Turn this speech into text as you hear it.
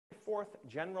4th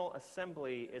General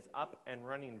Assembly is up and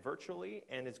running virtually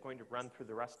and is going to run through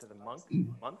the rest of the month.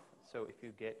 So if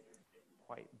you get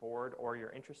quite bored or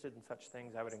you're interested in such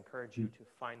things, I would encourage you to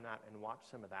find that and watch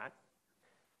some of that.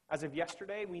 As of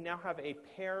yesterday, we now have a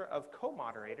pair of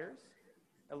co-moderators,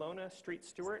 Ilona Street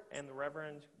Stewart and the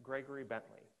Reverend Gregory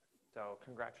Bentley. So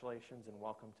congratulations and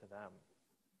welcome to them.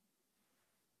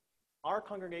 Our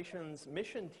congregation's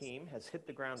mission team has hit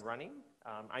the ground running.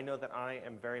 I know that I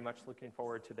am very much looking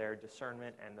forward to their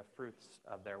discernment and the fruits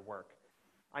of their work.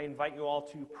 I invite you all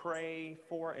to pray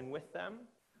for and with them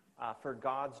for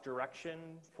God's direction,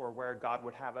 for where God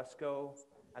would have us go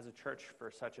as a church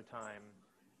for such a time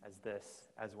as this,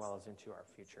 as well as into our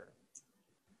future.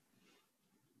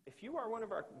 If you are one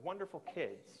of our wonderful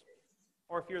kids,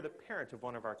 or if you're the parent of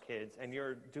one of our kids and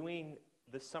you're doing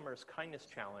this summer's kindness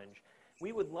challenge,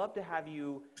 we would love to have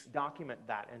you document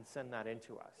that and send that in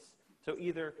to us. So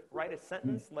either write a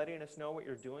sentence letting us know what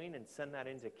you're doing and send that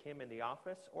into Kim in the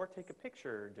office, or take a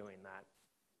picture doing that.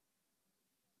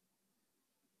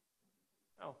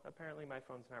 Oh, apparently my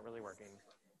phone's not really working.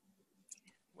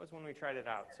 It was when we tried it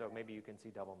out, so maybe you can see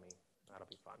double me. That'll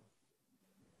be fun.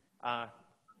 A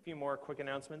few more quick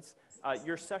announcements.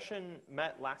 Your session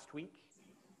met last week.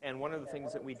 And one of the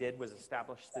things that we did was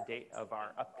establish the date of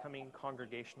our upcoming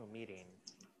congregational meeting.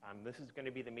 This is going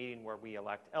to be the meeting where we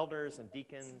elect elders and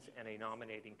deacons and a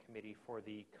nominating committee for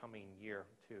the coming year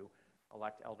to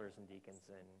elect elders and deacons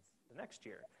in the next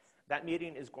year. That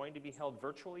meeting is going to be held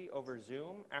virtually over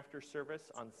Zoom after service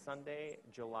on Sunday,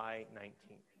 July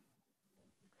 19th.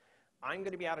 I'm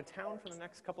going to be out of town for the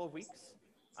next couple of weeks.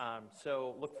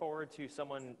 So look forward to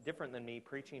someone different than me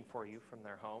preaching for you from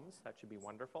their homes. That should be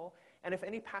wonderful. And if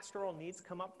any pastoral needs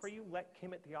come up for you, let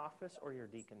Kim at the office or your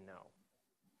deacon know.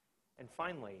 And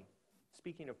finally,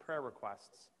 speaking of prayer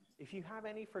requests, if you have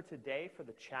any for today for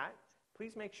the chat,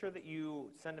 please make sure that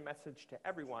you send a message to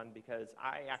everyone, because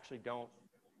I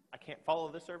can't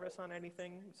follow the service on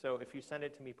anything. So if you send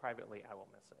it to me privately, I will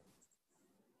miss it.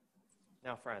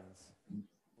 Now, friends,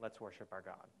 let's worship our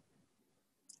God.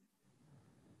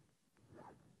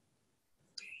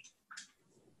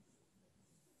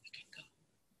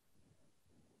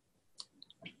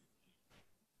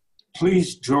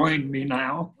 Please join me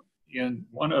now in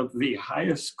one of the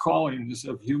highest callings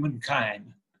of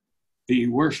humankind, the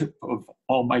worship of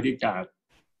Almighty God.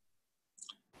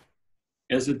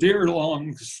 As a deer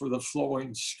longs for the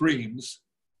flowing streams,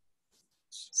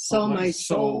 so my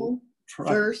soul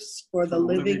thirsts for the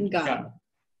living God.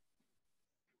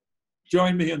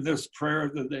 Join me in this prayer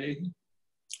of the day.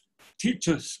 Teach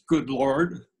us, good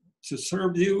Lord, to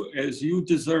serve you as you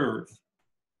deserve,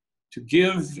 to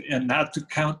give and not to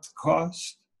count the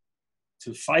cost,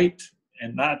 to fight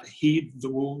and not heed the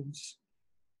wounds,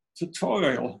 to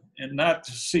toil and not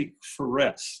to seek for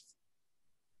rest,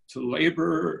 to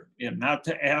labor and not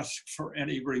to ask for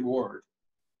any reward.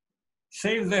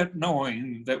 Save that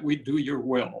knowing that we do your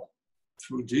will,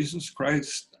 through Jesus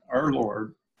Christ our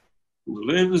Lord, who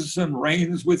lives and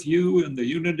reigns with you in the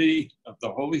unity of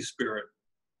the Holy Spirit,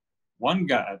 one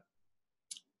God,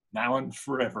 now and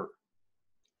forever.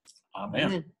 Amen.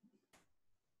 Amen.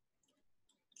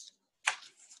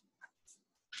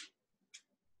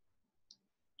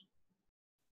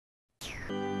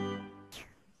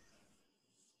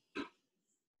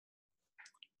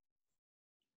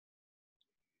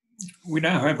 We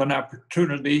now have an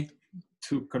opportunity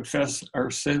to confess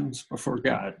our sins before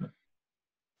God.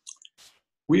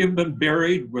 We have been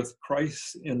buried with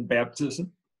Christ in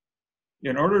baptism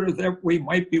in order that we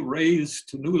might be raised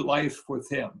to new life with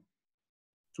him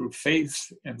through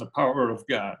faith and the power of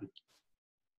God.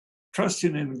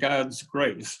 Trusting in God's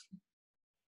grace,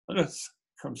 let us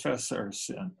confess our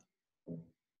sin.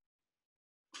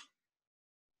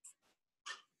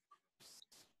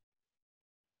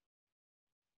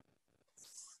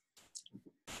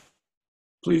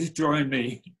 Please join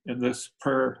me in this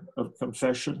prayer of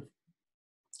confession.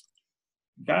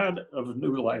 God of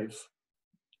new life,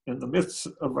 in the midst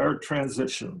of our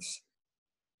transitions,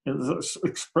 in this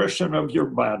expression of your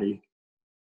body,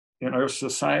 in our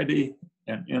society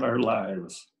and in our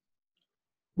lives,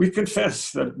 we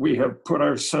confess that we have put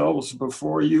ourselves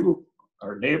before you,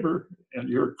 our neighbor, and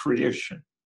your creation.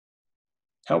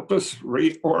 Help us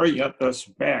reorient us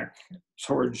back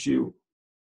towards you.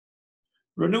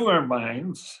 Renew our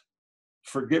minds.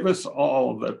 Forgive us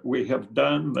all that we have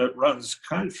done that runs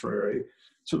contrary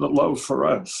to the love for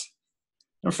us.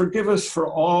 And forgive us for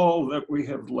all that we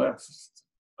have left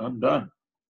undone.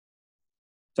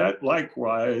 That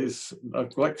likewise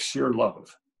neglects your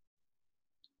love.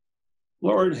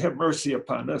 Lord, have mercy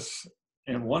upon us,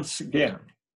 and once again,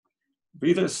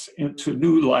 lead us into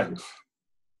new life.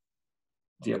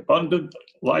 the abundant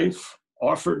life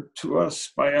offered to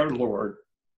us by our Lord,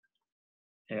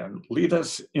 and lead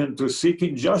us into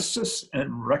seeking justice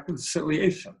and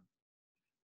reconciliation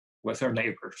with our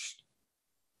neighbors.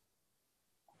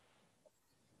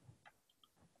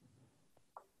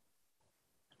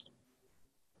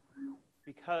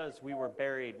 Because we were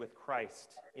buried with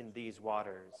Christ in these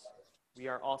waters, we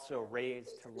are also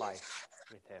raised to life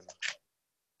with him.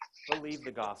 Believe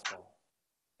the gospel.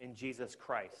 In Jesus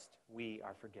Christ, we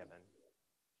are forgiven.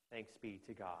 Thanks be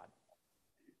to God.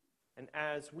 And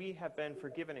as we have been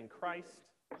forgiven in Christ,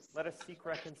 let us seek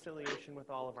reconciliation with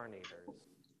all of our neighbors.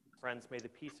 Friends, may the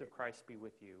peace of Christ be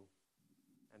with you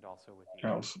and also with you.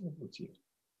 Also with you.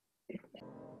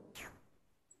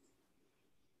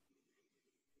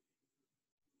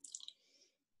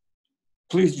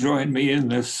 Please join me in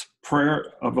this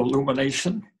prayer of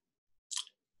illumination.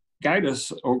 Guide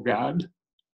us, O God,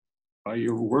 by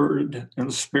your word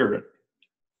and spirit,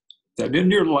 that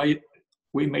in your light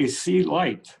we may see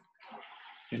light,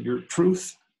 in your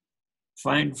truth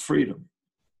find freedom,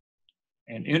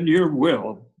 and in your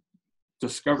will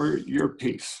discover your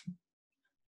peace.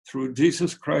 Through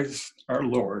Jesus Christ our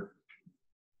Lord.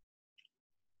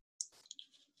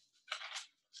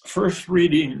 First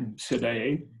reading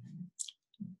today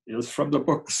is from the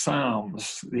book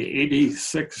Psalms, the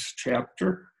 86th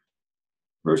chapter,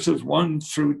 verses 1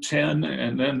 through 10,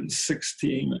 and then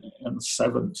 16 and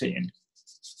 17.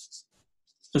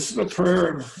 This is a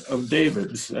prayer of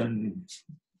David's, and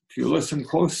if you listen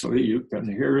closely, you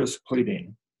can hear his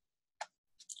pleading.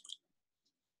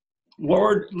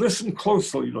 Lord, listen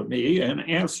closely to me and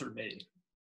answer me,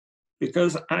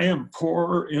 because I am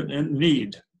poor and in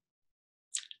need.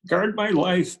 Guard my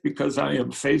life because I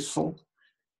am faithful.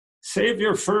 Save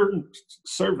your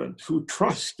servant who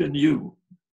trusts in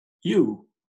you,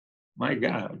 my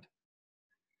God.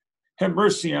 Have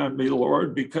mercy on me,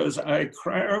 Lord, because I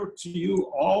cry out to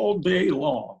you all day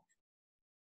long.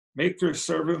 Make your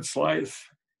servant's life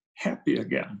happy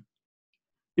again.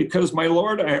 Because, my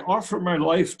Lord, I offer my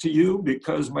life to you,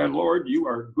 because, my Lord, you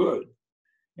are good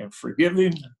and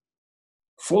forgiving,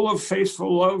 full of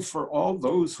faithful love for all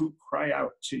those who cry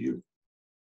out to you.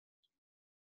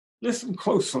 Listen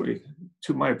closely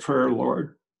to my prayer,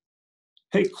 Lord.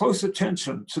 Pay close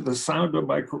attention to the sound of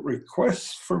my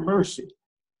requests for mercy.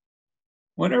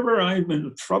 Whenever I'm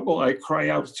in trouble, I cry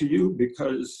out to you,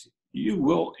 because you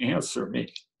will answer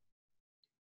me.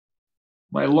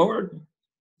 My Lord,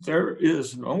 there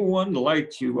is no one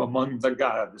like you among the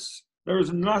gods. There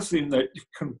is nothing that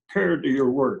compared to your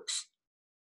works.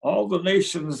 All the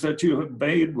nations that you have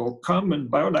made will come and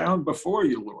bow down before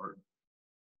you, Lord.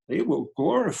 They will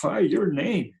glorify your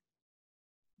name,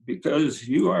 because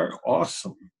you are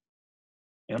awesome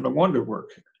and a wonder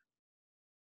worker.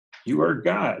 You are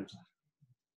God,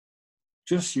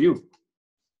 just you.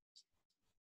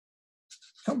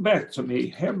 Come back to me,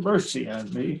 have mercy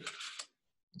on me.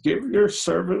 Give your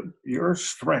servant your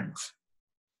strength.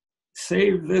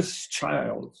 Save this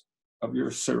child of your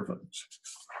servant.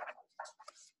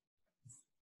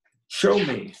 Show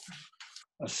me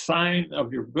a sign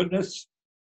of your goodness,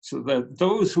 so that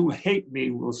those who hate me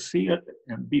will see it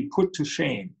and be put to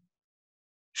shame.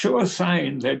 Show a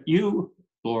sign that you,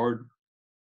 Lord,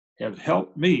 have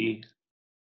helped me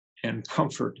and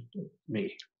comforted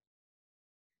me.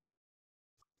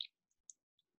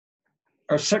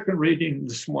 Our second reading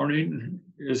this morning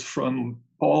is from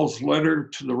Paul's letter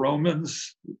to the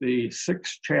Romans, the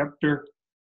 6th chapter,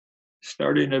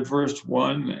 starting at verse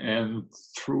 1 and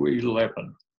through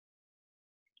 11.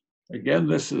 Again,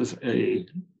 this is a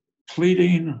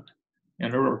pleading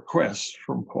and a request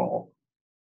from Paul.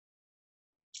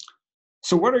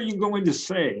 So what are you going to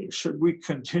say? Should we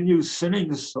continue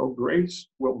sinning so grace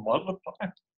will multiply?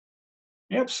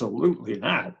 Absolutely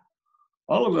not.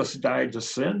 All of us died to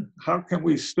sin. How can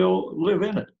we still live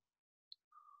in it?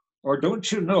 Or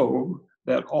don't you know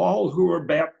that all who are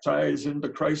baptized into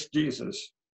Christ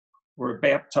Jesus were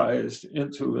baptized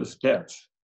into his death?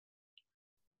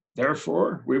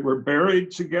 Therefore, we were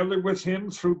buried together with him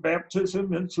through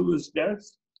baptism into his death,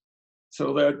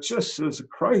 so that just as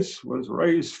Christ was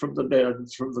raised from the dead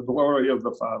through the glory of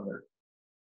the Father,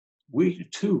 we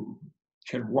too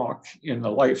can walk in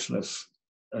the likeness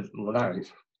of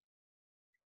life.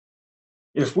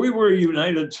 If we were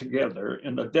united together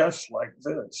in a death like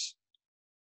this,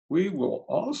 we will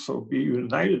also be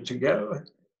united together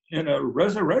in a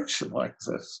resurrection like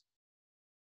this.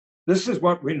 This is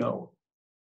what we know.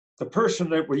 The person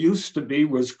that we used to be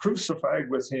was crucified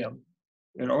with him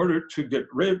in order to get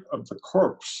rid of the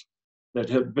corpse that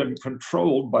had been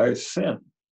controlled by sin.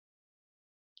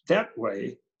 That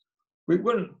way, we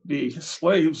wouldn't be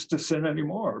slaves to sin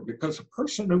anymore, because a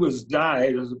person who has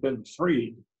died has been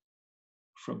freed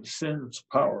from sin's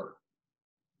power.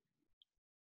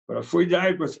 But if we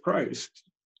died with Christ,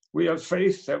 we have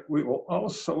faith that we will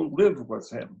also live with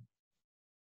him.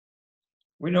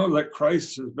 We know that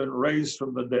Christ has been raised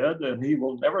from the dead and he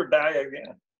will never die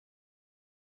again.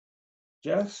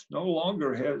 Death no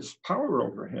longer has power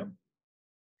over him.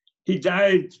 He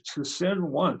died to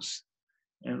sin once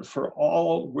and for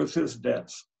all with his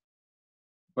death,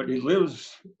 but he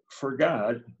lives for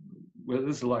God with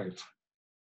his life.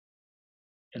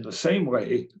 In the same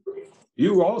way,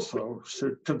 you also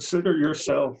should consider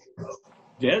yourself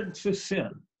dead to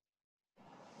sin,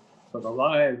 but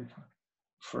alive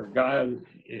for God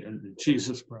in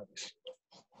Jesus Christ.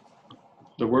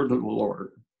 The word of the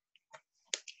Lord.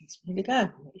 Thanks be to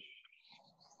God.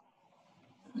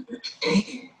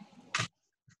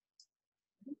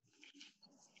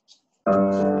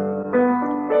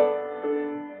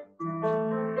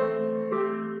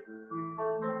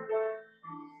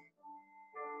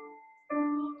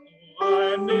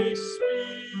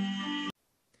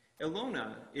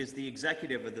 Ilona is the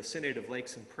executive of the Synod of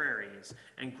Lakes and Prairies,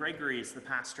 and Gregory is the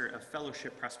pastor of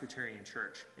Fellowship Presbyterian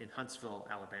Church in Huntsville,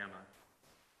 Alabama.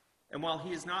 And while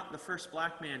he is not the first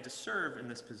black man to serve in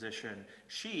this position,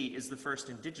 she is the first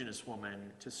Indigenous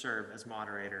woman to serve as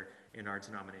moderator in our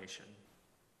denomination.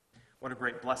 What a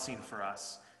great blessing for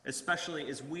us, especially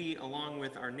as we, along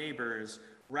with our neighbors,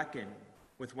 reckon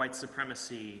with white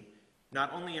supremacy,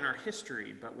 not only in our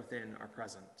history, but within our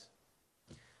present.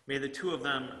 May the two of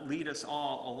them lead us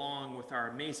all, along with our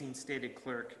amazing stated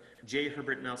clerk, J.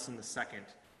 Herbert Nelson II,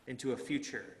 into a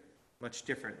future much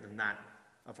different than that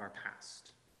of our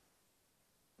past.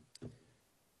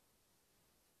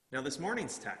 Now, this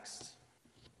morning's text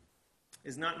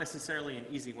is not necessarily an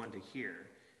easy one to hear,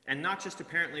 and not just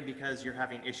apparently because you're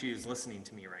having issues listening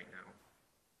to me right now.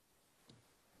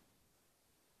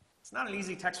 It's not an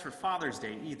easy text for Father's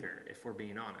Day either, if we're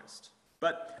being honest.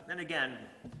 But then again,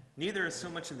 neither is so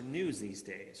much of the news these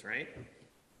days, right?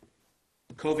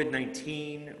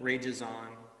 COVID-19 rages on.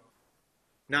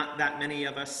 Not that many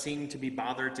of us seem to be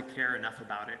bothered to care enough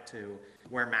about it to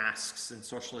wear masks and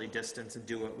socially distance and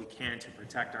do what we can to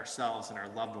protect ourselves and our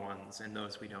loved ones and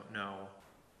those we don't know.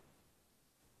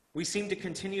 We seem to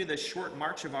continue this short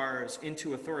march of ours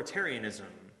into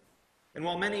authoritarianism. And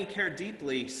while many care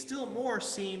deeply, still more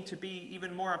seem to be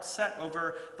even more upset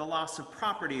over the loss of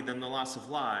property than the loss of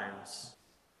lives,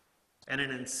 and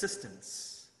an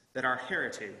insistence that our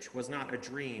heritage was not a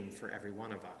dream for every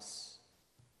one of us.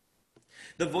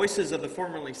 The voices of the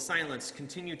formerly silenced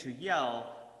continue to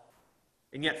yell,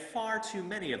 and yet far too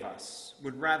many of us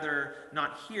would rather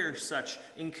not hear such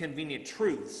inconvenient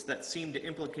truths that seem to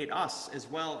implicate us as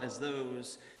well as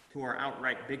those who are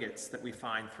outright bigots that we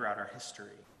find throughout our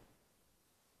history.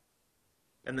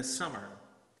 And the summer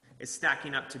is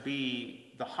stacking up to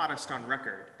be the hottest on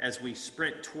record as we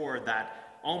sprint toward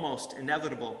that almost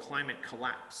inevitable climate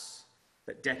collapse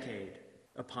that decade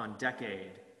upon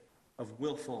decade of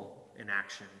willful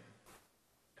inaction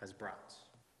has brought.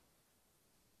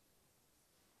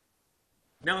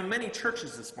 Now, in many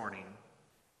churches this morning,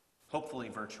 hopefully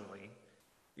virtually,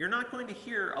 you're not going to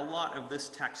hear a lot of this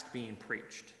text being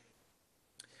preached.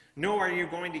 Nor are you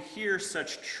going to hear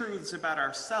such truths about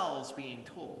ourselves being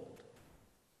told.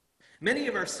 Many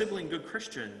of our sibling good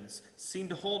Christians seem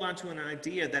to hold on to an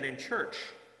idea that in church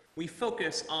we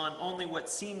focus on only what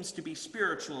seems to be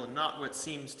spiritual and not what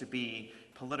seems to be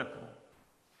political.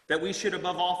 That we should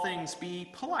above all things be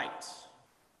polite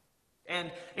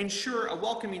and ensure a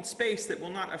welcoming space that will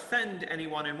not offend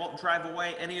anyone and won't drive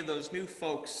away any of those new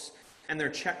folks and their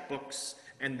checkbooks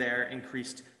and their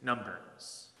increased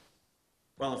numbers.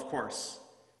 Well, of course,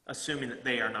 assuming that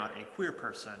they are not a queer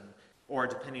person, or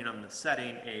depending on the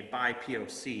setting, a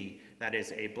bi-POC, that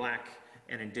is a black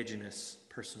and indigenous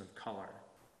person of color.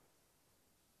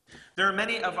 There are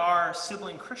many of our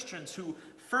sibling Christians who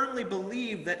firmly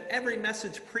believe that every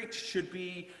message preached should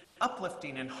be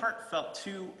uplifting and heartfelt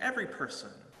to every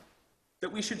person,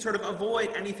 that we should sort of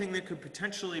avoid anything that could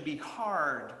potentially be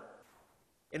hard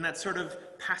in that sort of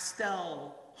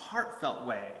pastel, heartfelt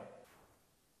way.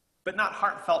 But not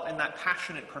heartfelt in that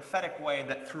passionate, prophetic way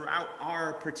that throughout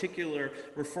our particular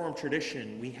Reformed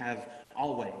tradition we have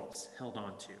always held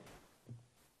on to.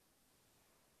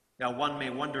 Now, one may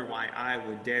wonder why I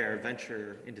would dare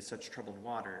venture into such troubled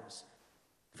waters.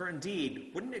 For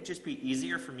indeed, wouldn't it just be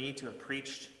easier for me to have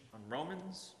preached on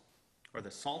Romans, or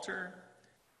the Psalter,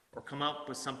 or come up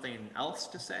with something else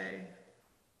to say?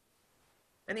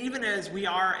 And even as we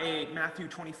are a Matthew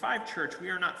 25 church,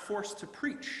 we are not forced to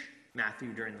preach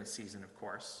Matthew during this season, of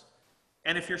course.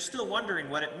 And if you're still wondering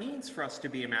what it means for us to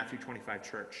be a Matthew 25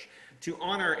 church, to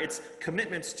honor its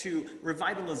commitments to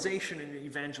revitalization and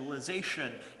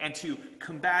evangelization, and to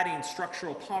combating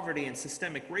structural poverty and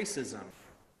systemic racism,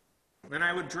 then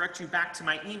I would direct you back to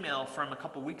my email from a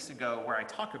couple weeks ago where I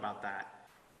talk about that,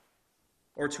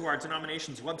 or to our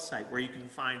denomination's website where you can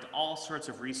find all sorts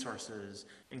of resources,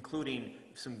 including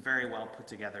some very well put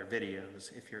together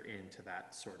videos if you're into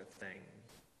that sort of thing.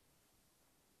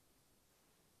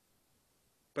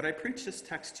 But I preach this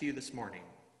text to you this morning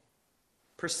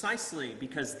precisely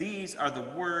because these are the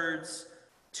words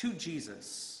to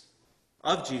Jesus,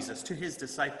 of Jesus, to his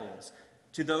disciples,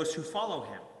 to those who follow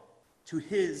him, to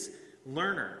his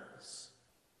learners,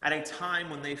 at a time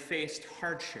when they faced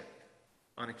hardship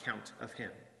on account of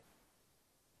him.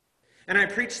 And I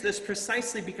preach this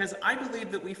precisely because I believe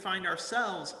that we find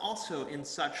ourselves also in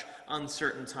such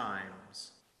uncertain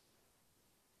times,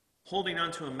 holding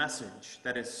on to a message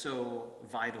that is so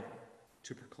vital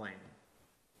to proclaim.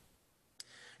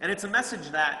 And it's a message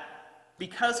that,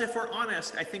 because if we're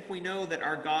honest, I think we know that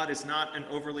our God is not an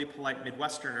overly polite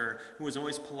Midwesterner who is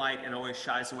always polite and always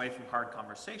shies away from hard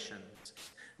conversations,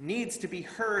 needs to be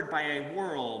heard by a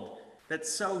world that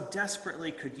so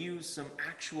desperately could use some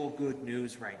actual good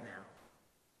news right now.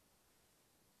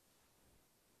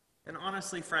 And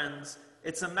honestly, friends,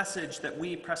 it's a message that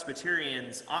we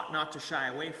Presbyterians ought not to shy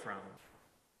away from,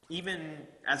 even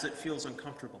as it feels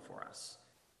uncomfortable for us.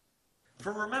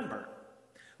 For remember,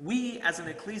 we as an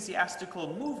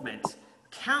ecclesiastical movement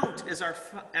count as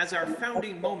our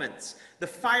founding moments the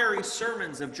fiery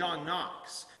sermons of John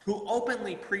Knox, who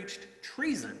openly preached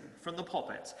treason from the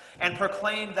pulpit and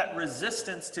proclaimed that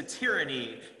resistance to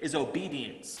tyranny is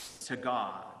obedience to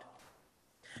God.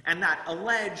 And that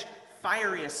alleged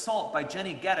fiery assault by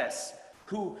Jenny Geddes,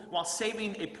 who, while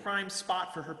saving a prime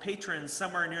spot for her patrons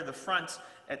somewhere near the front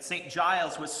at St.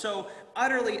 Giles, was so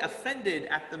utterly offended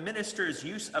at the minister's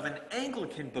use of an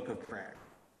Anglican book of prayer,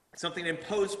 something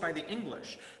imposed by the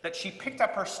English, that she picked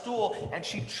up her stool and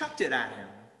she chucked it at him,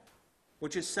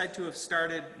 which is said to have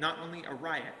started not only a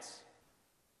riot,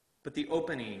 but the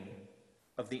opening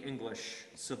of the English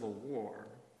Civil War.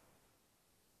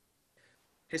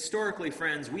 Historically,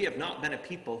 friends, we have not been a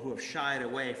people who have shied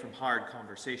away from hard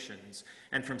conversations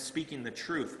and from speaking the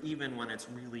truth, even when it's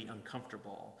really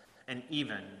uncomfortable, and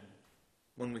even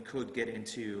when we could get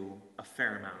into a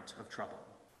fair amount of trouble.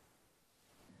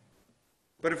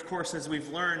 But of course, as we've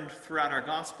learned throughout our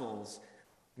Gospels,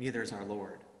 neither is our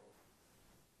Lord.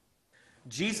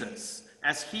 Jesus,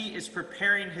 as he is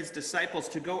preparing his disciples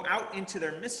to go out into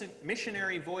their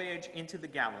missionary voyage into the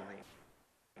Galilee,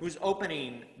 whose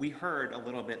opening we heard a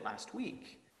little bit last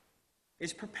week,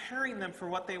 is preparing them for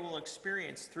what they will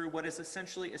experience through what is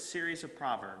essentially a series of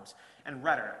proverbs and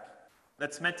rhetoric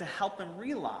that's meant to help them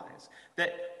realize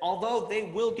that although they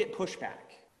will get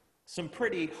pushback, some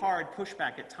pretty hard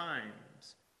pushback at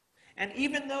times, and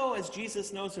even though, as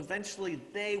Jesus knows, eventually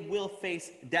they will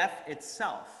face death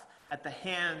itself at the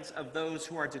hands of those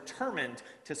who are determined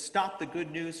to stop the good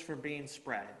news from being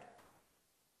spread,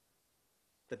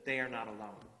 that they are not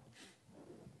alone.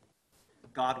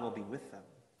 God will be with them.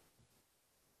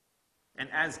 And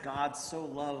as God so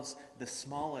loves the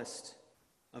smallest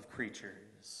of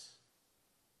creatures,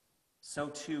 so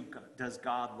too does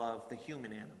God love the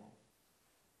human animal.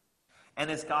 And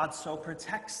as God so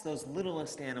protects those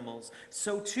littlest animals,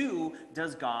 so too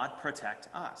does God protect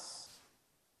us.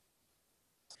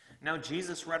 Now,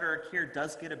 Jesus' rhetoric here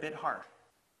does get a bit harsh,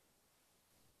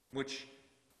 which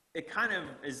it kind of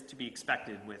is to be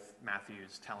expected with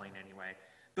Matthew's telling anyway.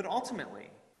 But ultimately,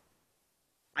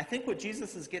 I think what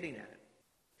Jesus is getting at,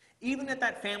 even at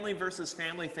that family versus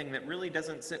family thing that really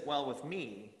doesn't sit well with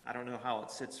me, I don't know how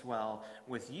it sits well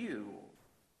with you,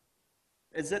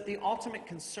 is that the ultimate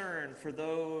concern for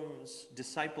those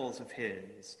disciples of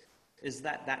his is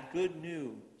that that good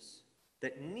news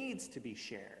that needs to be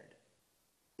shared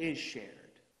is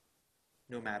shared,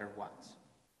 no matter what.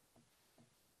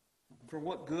 For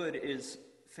what good is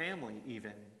family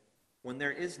even when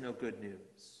there is no good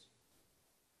news?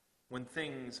 When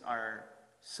things are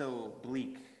so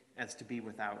bleak as to be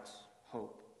without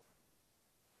hope?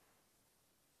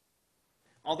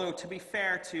 Although, to be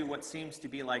fair to what seems to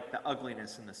be like the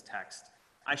ugliness in this text,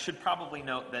 I should probably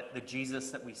note that the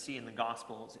Jesus that we see in the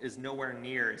Gospels is nowhere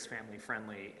near as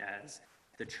family-friendly as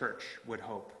the church would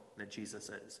hope that Jesus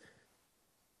is.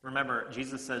 Remember,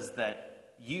 Jesus says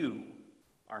that you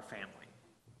are family.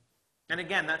 And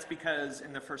again, that's because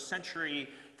in the first century,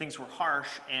 things were harsh,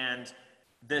 and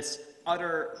this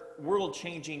utter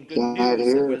world-changing good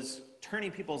news that was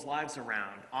turning people's lives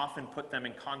around often put them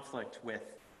in conflict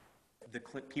with the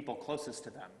people closest to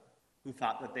them, who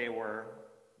thought that they were,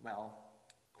 well,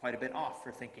 quite a bit off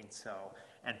for thinking so,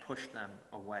 and pushed them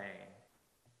away.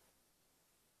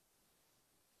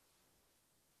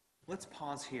 Let's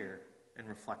pause here and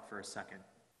reflect for a second.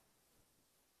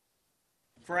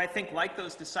 For I think, like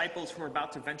those disciples who are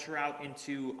about to venture out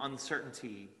into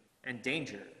uncertainty and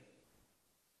danger,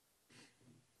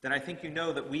 that I think you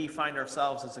know that we find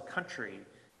ourselves as a country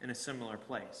in a similar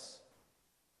place.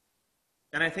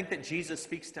 And I think that Jesus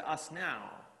speaks to us now,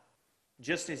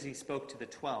 just as he spoke to the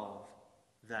 12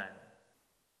 then.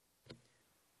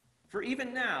 For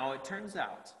even now, it turns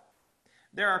out,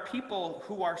 there are people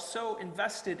who are so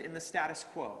invested in the status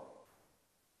quo,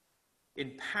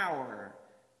 in power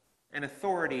and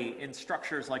authority in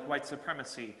structures like white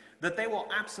supremacy, that they will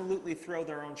absolutely throw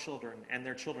their own children and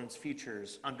their children's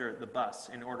futures under the bus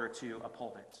in order to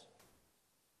uphold it.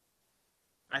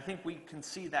 I think we can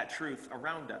see that truth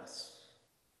around us.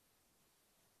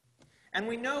 And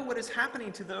we know what is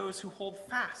happening to those who hold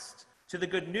fast to the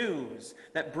good news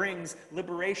that brings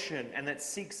liberation and that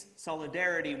seeks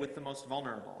solidarity with the most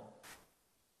vulnerable.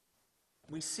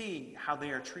 We see how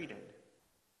they are treated.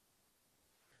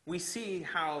 We see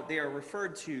how they are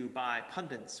referred to by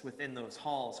pundits within those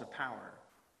halls of power.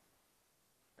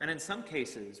 And in some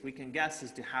cases, we can guess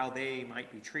as to how they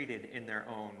might be treated in their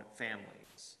own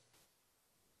families.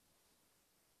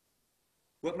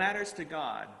 What matters to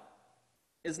God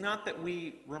is not that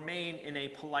we remain in a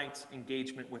polite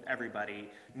engagement with everybody,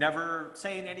 never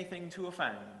saying anything to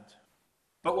offend.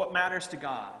 But what matters to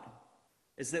God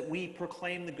is that we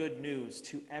proclaim the good news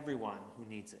to everyone who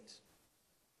needs it.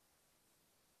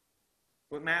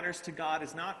 What matters to God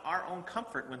is not our own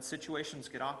comfort when situations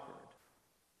get awkward.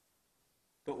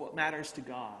 But what matters to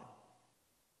God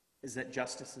is that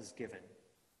justice is given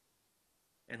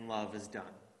and love is done,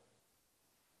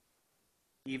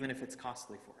 even if it's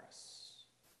costly for us.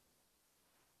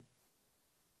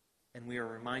 And we are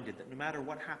reminded that no matter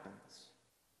what happens,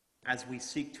 as we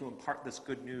seek to impart this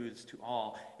good news to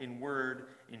all, in word,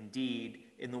 in deed,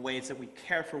 in the ways that we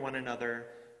care for one another,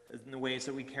 in the ways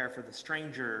that we care for the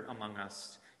stranger among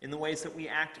us, in the ways that we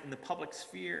act in the public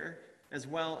sphere as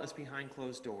well as behind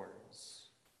closed doors,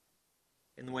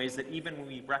 in the ways that even when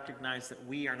we recognize that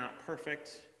we are not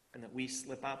perfect and that we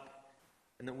slip up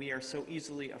and that we are so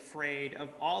easily afraid of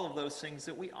all of those things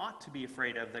that we ought to be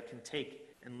afraid of that can take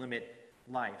and limit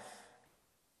life.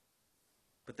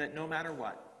 But that no matter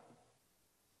what,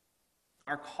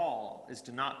 our call is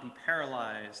to not be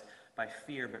paralyzed by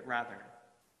fear, but rather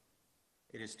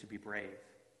it is to be brave.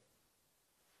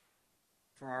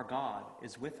 For our God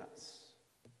is with us.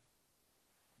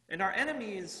 And our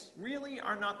enemies really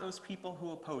are not those people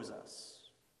who oppose us.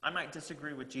 I might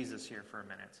disagree with Jesus here for a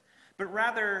minute. But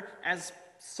rather, as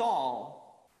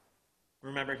Saul,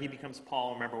 remember he becomes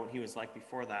Paul, remember what he was like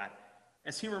before that,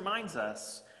 as he reminds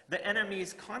us, the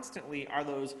enemies constantly are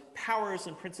those powers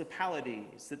and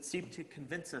principalities that seek to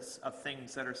convince us of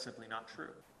things that are simply not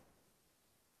true.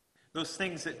 Those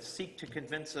things that seek to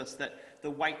convince us that the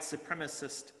white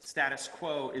supremacist status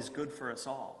quo is good for us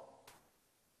all,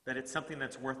 that it's something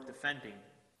that's worth defending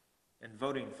and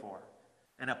voting for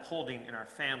and upholding in our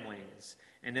families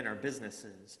and in our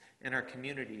businesses, in our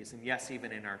communities, and yes,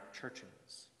 even in our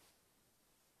churches.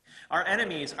 Our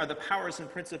enemies are the powers and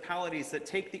principalities that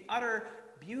take the utter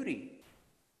beauty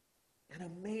and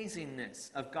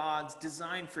amazingness of God's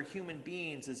design for human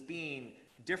beings as being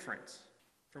different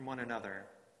from one another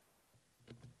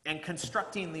and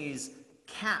constructing these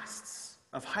castes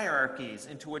of hierarchies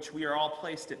into which we are all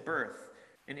placed at birth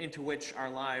and into which our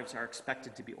lives are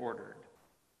expected to be ordered.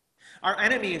 Our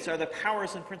enemies are the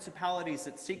powers and principalities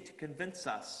that seek to convince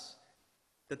us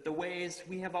that the ways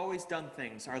we have always done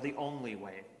things are the only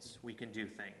ways we can do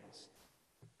things,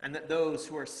 and that those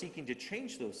who are seeking to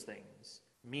change those things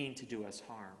mean to do us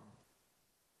harm.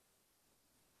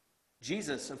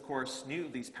 Jesus, of course, knew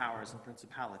these powers and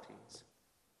principalities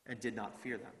and did not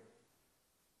fear them.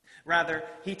 Rather,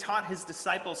 he taught his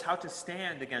disciples how to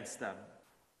stand against them,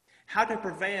 how to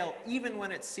prevail even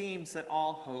when it seems that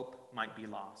all hope might be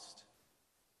lost.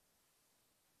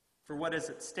 For what is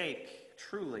at stake,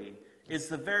 truly, is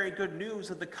the very good news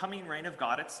of the coming reign of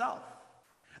God itself.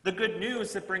 The good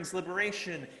news that brings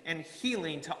liberation and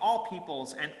healing to all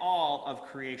peoples and all of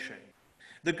creation.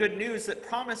 The good news that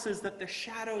promises that the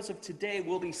shadows of today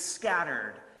will be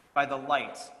scattered by the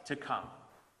light to come.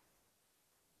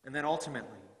 And then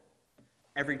ultimately,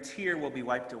 every tear will be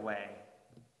wiped away.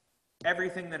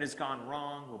 Everything that has gone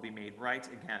wrong will be made right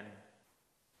again.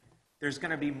 There's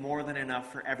going to be more than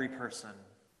enough for every person.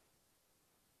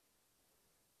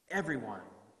 Everyone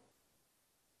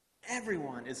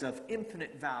is of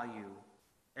infinite value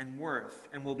and worth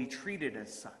and will be treated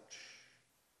as such.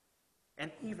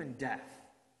 and even death.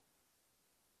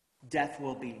 Death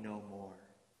will be no more.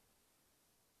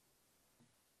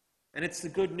 And it's the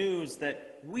good news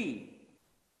that we,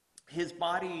 his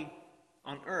body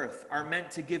on earth, are meant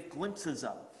to give glimpses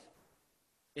of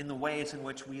in the ways in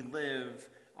which we live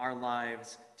our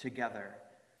lives together.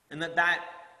 And that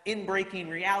inbreaking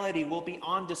reality will be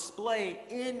on display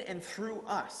in and through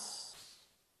us,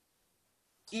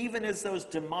 even as those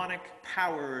demonic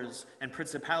powers and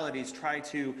principalities try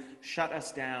to shut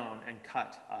us down and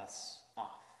cut us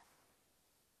off.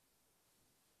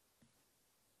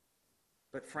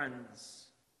 But friends,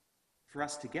 for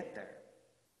us to get there,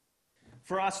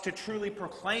 for us to truly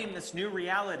proclaim this new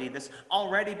reality, this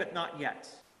already but not yet,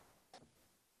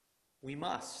 we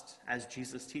must, as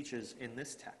Jesus teaches in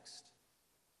this text,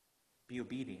 be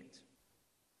obedient.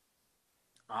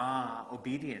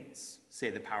 Obedience, say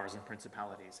the powers and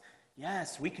principalities.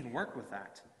 Yes, we can work with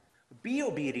that. Be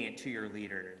obedient to your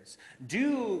leaders.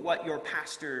 Do what your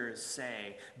pastors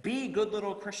say. Be good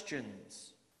little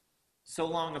Christians. So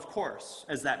long, of course,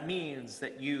 as that means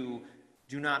that you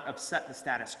do not upset the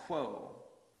status quo,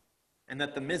 and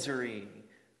that the misery,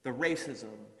 the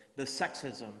racism, the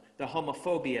sexism, the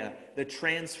homophobia, the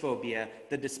transphobia,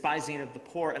 the despising of the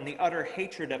poor, and the utter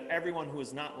hatred of everyone who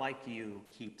is not like you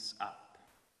keeps up.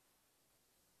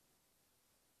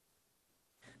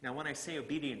 Now, when I say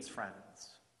obedience,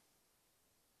 friends,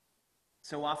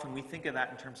 so often we think of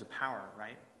that in terms of power,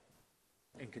 right?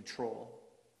 And control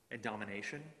and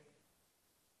domination.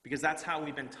 Because that's how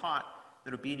we've been taught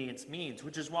that obedience means,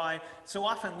 which is why so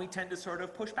often we tend to sort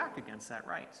of push back against that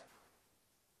right.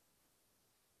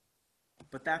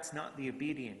 But that's not the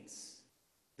obedience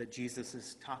that Jesus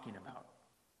is talking about.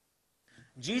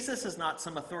 Jesus is not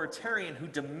some authoritarian who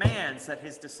demands that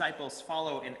his disciples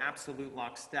follow in absolute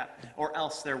lockstep, or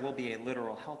else there will be a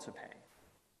literal hell to pay.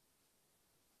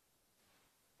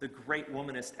 The great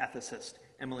womanist ethicist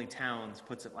Emily Towns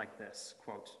puts it like this,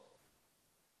 quote,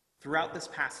 "Throughout this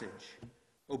passage,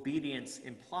 obedience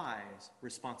implies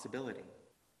responsibility.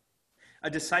 A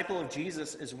disciple of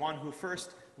Jesus is one who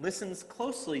first listens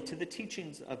closely to the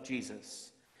teachings of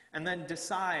Jesus and then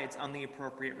decides on the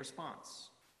appropriate response.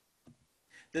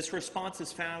 This response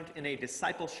is found in a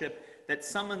discipleship that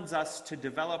summons us to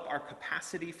develop our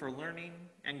capacity for learning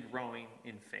and growing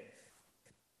in faith.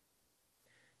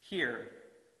 Here,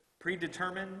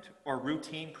 predetermined or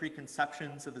routine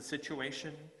preconceptions of the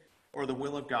situation or the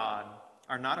will of God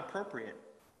are not appropriate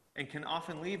and can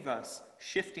often leave us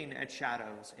shifting at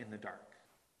shadows in the dark.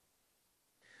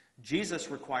 Jesus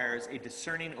requires a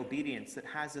discerning obedience that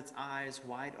has its eyes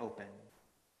wide open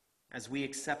as we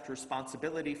accept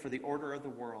responsibility for the order of the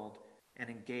world and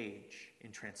engage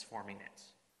in transforming it.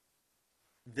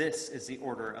 This is the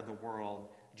order of the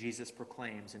world Jesus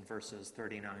proclaims in verses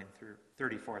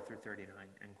 34 through 39,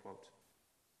 end quote.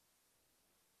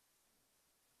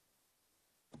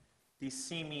 These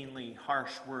seemingly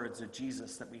harsh words of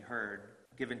Jesus that we heard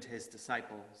given to his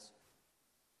disciples,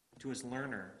 to his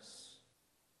learners,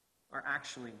 are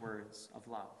actually words of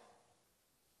love.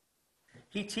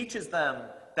 He teaches them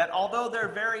that although their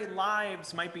very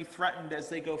lives might be threatened as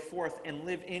they go forth and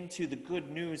live into the good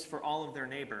news for all of their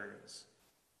neighbors,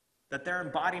 that their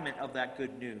embodiment of that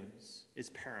good news is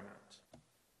paramount.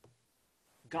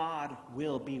 God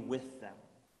will be with them,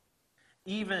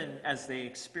 even as they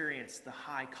experience the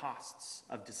high costs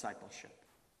of discipleship.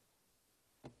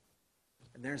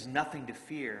 And there's nothing to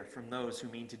fear from those who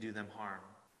mean to do them harm,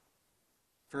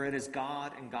 for it is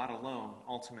God and God alone,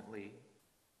 ultimately,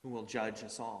 who will judge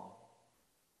us all.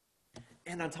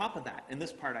 And on top of that, and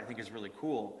this part I think is really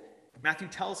cool, Matthew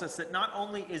tells us that not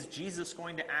only is Jesus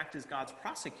going to act as God's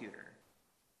prosecutor,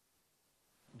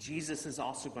 Jesus is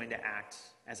also going to act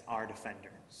as our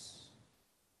defenders.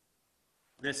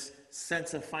 This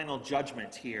sense of final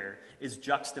judgment here is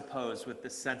juxtaposed with the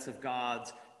sense of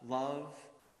God's love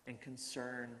and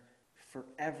concern for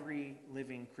every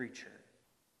living creature,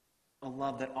 a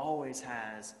love that always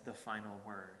has the final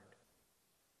word.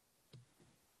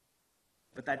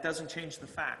 But that doesn't change the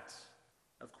fact,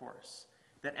 of course,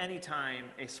 that anytime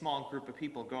a small group of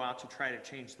people go out to try to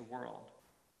change the world,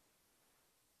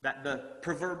 that the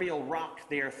proverbial rock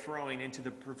they are throwing into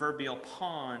the proverbial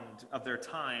pond of their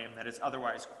time that is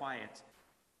otherwise quiet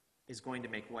is going to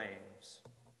make waves.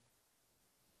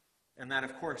 And that,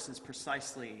 of course, is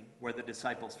precisely where the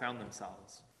disciples found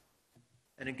themselves.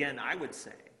 And again, I would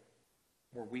say,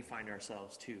 where we find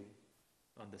ourselves too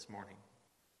on this morning.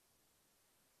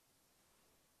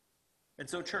 And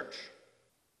so, church,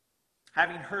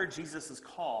 having heard Jesus'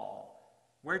 call,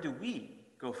 where do we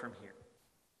go from here?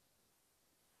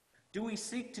 Do we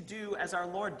seek to do as our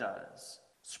Lord does,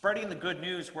 spreading the good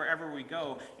news wherever we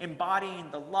go, embodying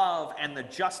the love and the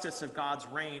justice of God's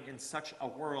reign in such a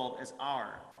world as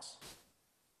ours?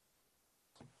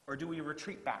 Or do we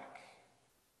retreat back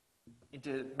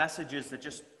into messages that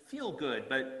just feel good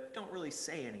but don't really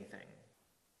say anything?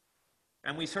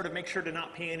 And we sort of make sure to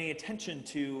not pay any attention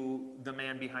to the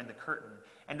man behind the curtain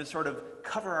and to sort of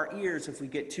cover our ears if we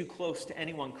get too close to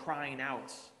anyone crying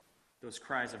out those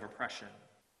cries of oppression.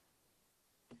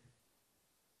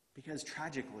 Because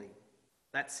tragically,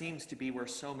 that seems to be where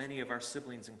so many of our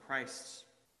siblings in Christ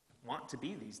want to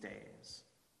be these days.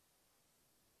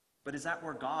 But is that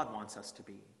where God wants us to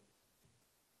be?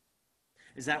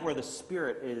 Is that where the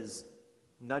Spirit is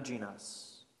nudging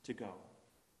us to go?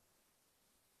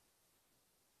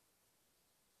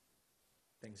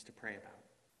 Things to pray about.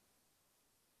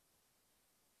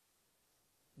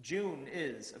 June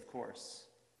is, of course,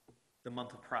 the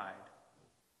month of Pride.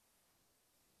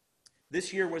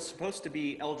 This year was supposed to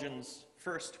be Elgin's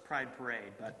first Pride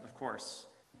Parade, but of course,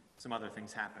 some other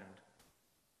things happened.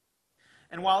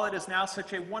 And while it is now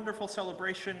such a wonderful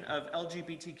celebration of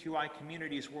LGBTQI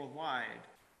communities worldwide,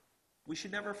 we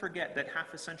should never forget that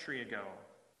half a century ago,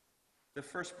 the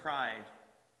first Pride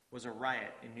was a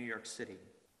riot in New York City,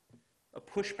 a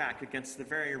pushback against the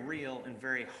very real and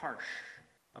very harsh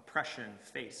oppression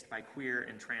faced by queer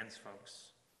and trans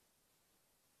folks.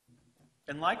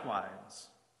 And likewise,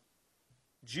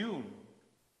 June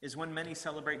is when many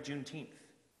celebrate Juneteenth,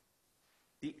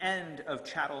 the end of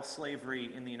chattel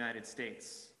slavery in the United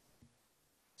States,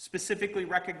 specifically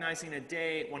recognizing a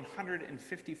day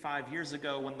 155 years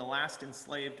ago when the last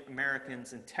enslaved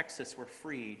Americans in Texas were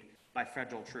freed by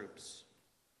federal troops.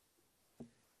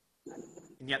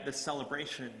 And yet this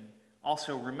celebration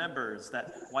also remembers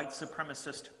that white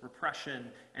supremacist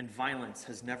repression and violence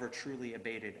has never truly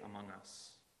abated among us.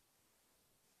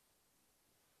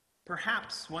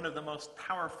 Perhaps one of the most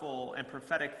powerful and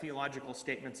prophetic theological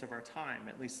statements of our time,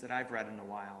 at least that I've read in a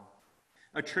while,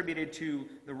 attributed to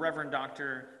the Reverend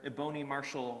Dr. Ebony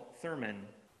Marshall Thurman,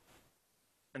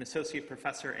 an associate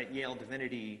professor at Yale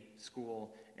Divinity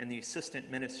School and the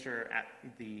assistant minister at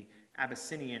the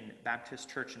Abyssinian Baptist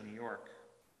Church in New York,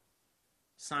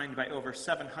 signed by over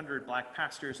 700 black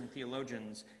pastors and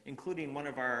theologians, including one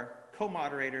of our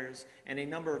co-moderators and a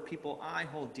number of people I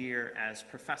hold dear as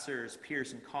professors,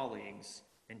 peers, and colleagues,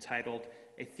 entitled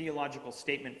A Theological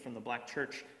Statement from the Black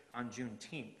Church on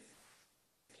Juneteenth,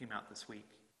 came out this week.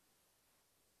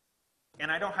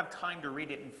 And I don't have time to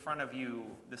read it in front of you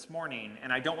this morning,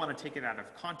 and I don't want to take it out of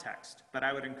context, but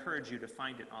I would encourage you to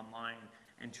find it online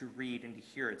and to read and to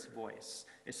hear its voice,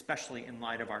 especially in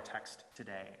light of our text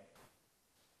today.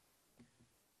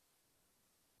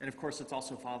 And of course, it's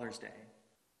also Father's Day.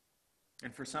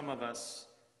 And for some of us,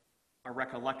 our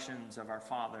recollections of our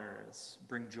fathers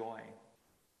bring joy,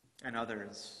 and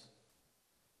others,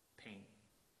 pain.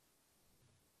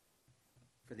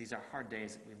 For these are hard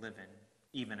days that we live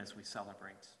in, even as we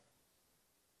celebrate.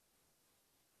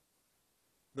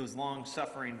 Those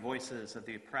long-suffering voices of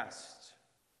the oppressed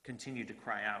continue to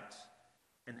cry out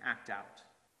and act out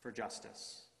for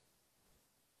justice.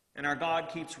 And our God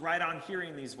keeps right on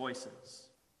hearing these voices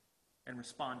and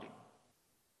responding.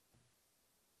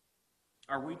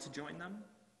 Are we to join them?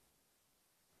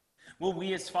 Will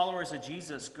we as followers of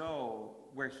Jesus go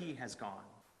where he has gone?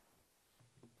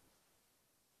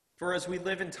 For as we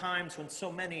live in times when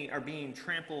so many are being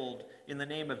trampled in the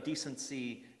name of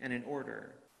decency and in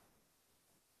order,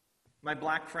 my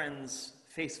black friends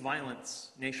face violence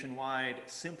nationwide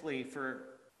simply for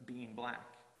being black.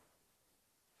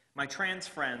 My trans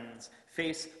friends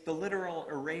face the literal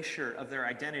erasure of their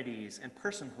identities and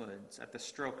personhoods at the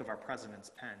stroke of our president's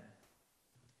pen.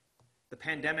 The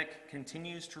pandemic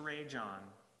continues to rage on.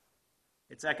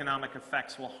 Its economic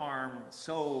effects will harm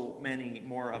so many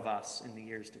more of us in the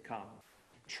years to come.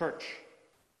 Church,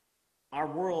 our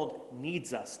world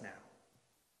needs us now.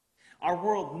 Our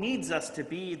world needs us to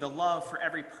be the love for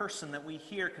every person that we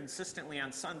hear consistently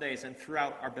on Sundays and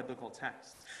throughout our biblical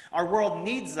texts. Our world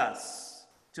needs us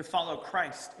to follow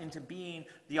Christ into being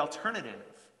the alternative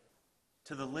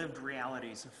to the lived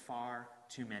realities of far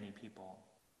too many people.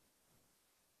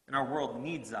 And our world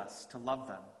needs us to love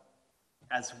them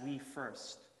as we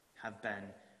first have been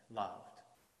loved.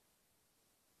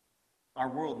 Our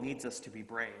world needs us to be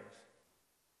brave,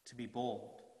 to be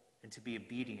bold, and to be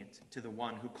obedient to the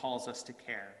one who calls us to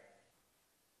care,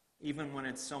 even when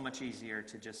it's so much easier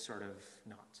to just sort of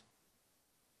not.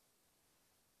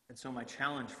 And so my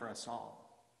challenge for us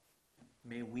all,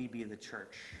 may we be the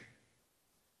church,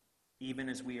 even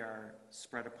as we are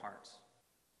spread apart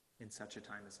in such a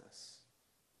time as this.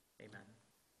 Amen.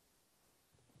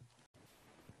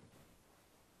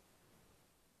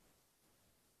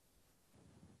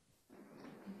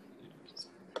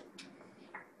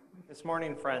 This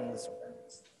morning, friends,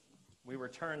 we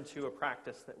return to a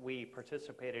practice that we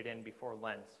participated in before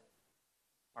Lent,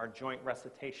 our joint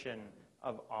recitation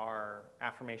of our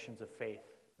affirmations of faith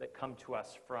that come to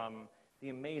us from the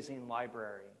amazing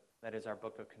library that is our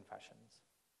Book of Confessions.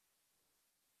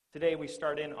 Today, we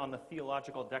start in on the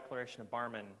Theological Declaration of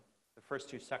Barmen, the first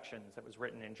two sections that was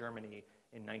written in Germany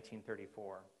in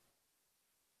 1934.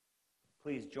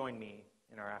 Please join me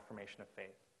in our affirmation of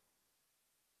faith.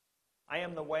 I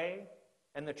am the way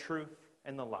and the truth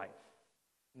and the life.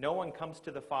 No one comes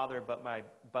to the Father but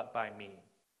by me.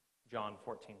 John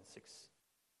 14:6.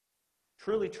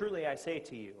 Truly, truly, I say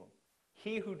to you,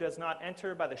 he who does not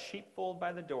enter by the sheepfold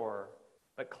by the door,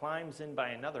 but climbs in by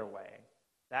another way,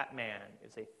 that man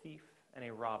is a thief and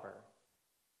a robber.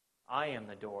 I am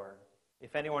the door.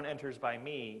 If anyone enters by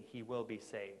me, he will be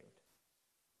saved.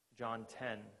 John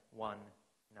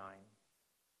 10:1-9.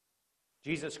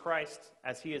 Jesus Christ,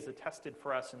 as he is attested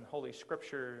for us in Holy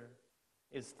Scripture,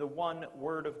 is the one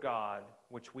word of God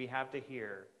which we have to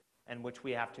hear and which we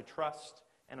have to trust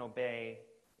and obey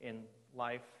in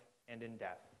life and in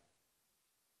death.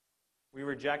 We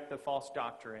reject the false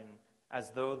doctrine as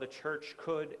though the church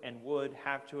could and would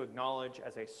have to acknowledge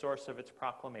as a source of its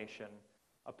proclamation,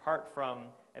 apart from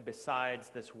and besides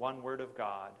this one word of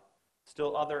God,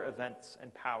 still other events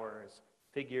and powers,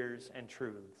 figures and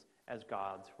truths as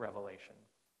God's revelation.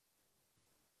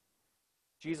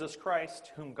 Jesus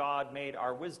Christ, whom God made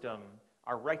our wisdom,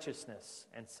 our righteousness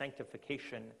and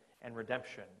sanctification and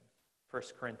redemption.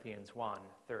 1 Corinthians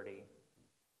 1:30.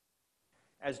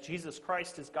 As Jesus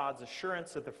Christ is God's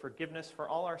assurance of the forgiveness for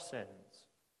all our sins,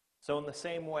 so in the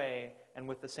same way and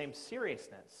with the same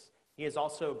seriousness, he is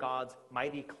also God's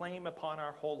mighty claim upon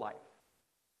our whole life.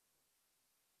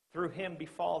 Through him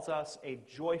befalls us a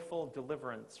joyful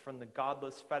deliverance from the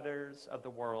godless fetters of the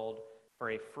world for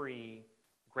a free,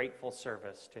 grateful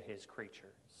service to his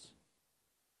creatures.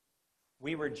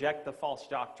 We reject the false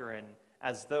doctrine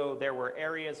as though there were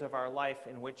areas of our life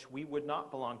in which we would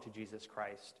not belong to Jesus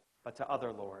Christ, but to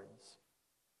other lords,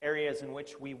 areas in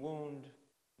which we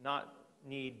not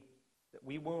need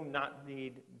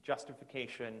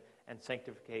justification and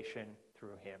sanctification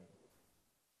through him.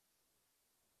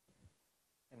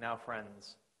 And now,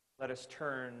 friends, let us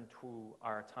turn to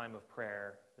our time of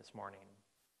prayer this morning.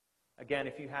 Again,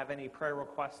 if you have any prayer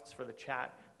requests for the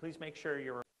chat, please make sure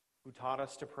you're who taught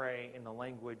us to pray in the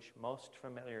language most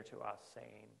familiar to us,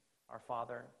 saying, Our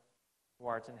Father, who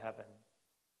art in heaven,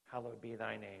 hallowed be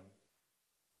thy name.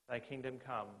 Thy kingdom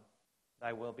come,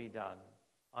 thy will be done,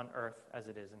 on earth as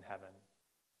it is in heaven.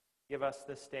 Give us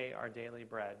this day our daily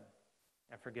bread,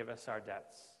 and forgive us our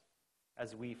debts,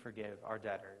 as we forgive our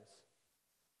debtors.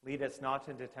 Lead us not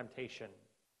into temptation,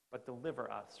 but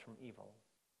deliver us from evil.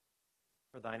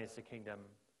 For thine is the kingdom,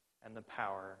 and the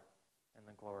power, and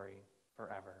the glory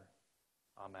forever.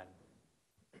 Amen.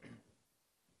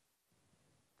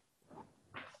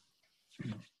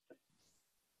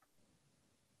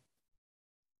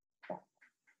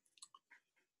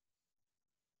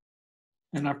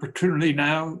 An opportunity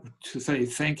now to say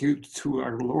thank you to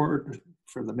our Lord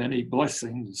for the many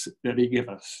blessings that he gives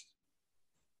us.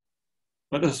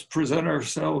 Let us present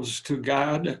ourselves to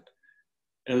God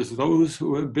as those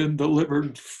who have been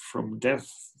delivered from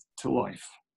death to life.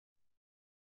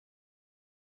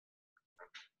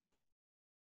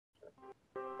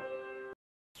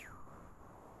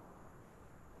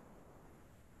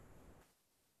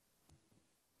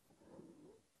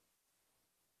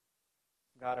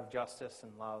 God of justice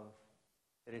and love,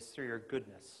 it is through your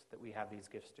goodness that we have these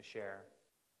gifts to share.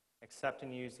 Accept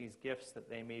and use these gifts that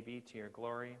they may be to your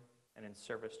glory and in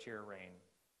service to your reign.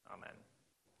 Amen.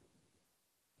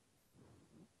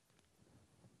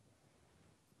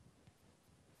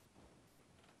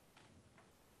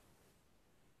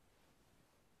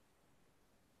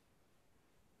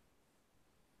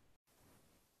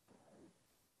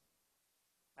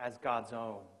 As God's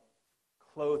own,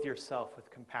 clothe yourself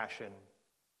with compassion,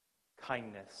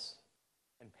 kindness,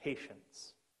 and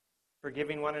patience,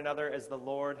 forgiving one another as the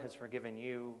Lord has forgiven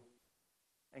you,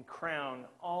 and crown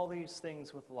all these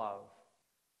things with love,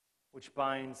 which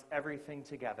binds everything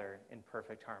together in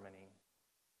perfect harmony.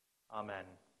 Amen.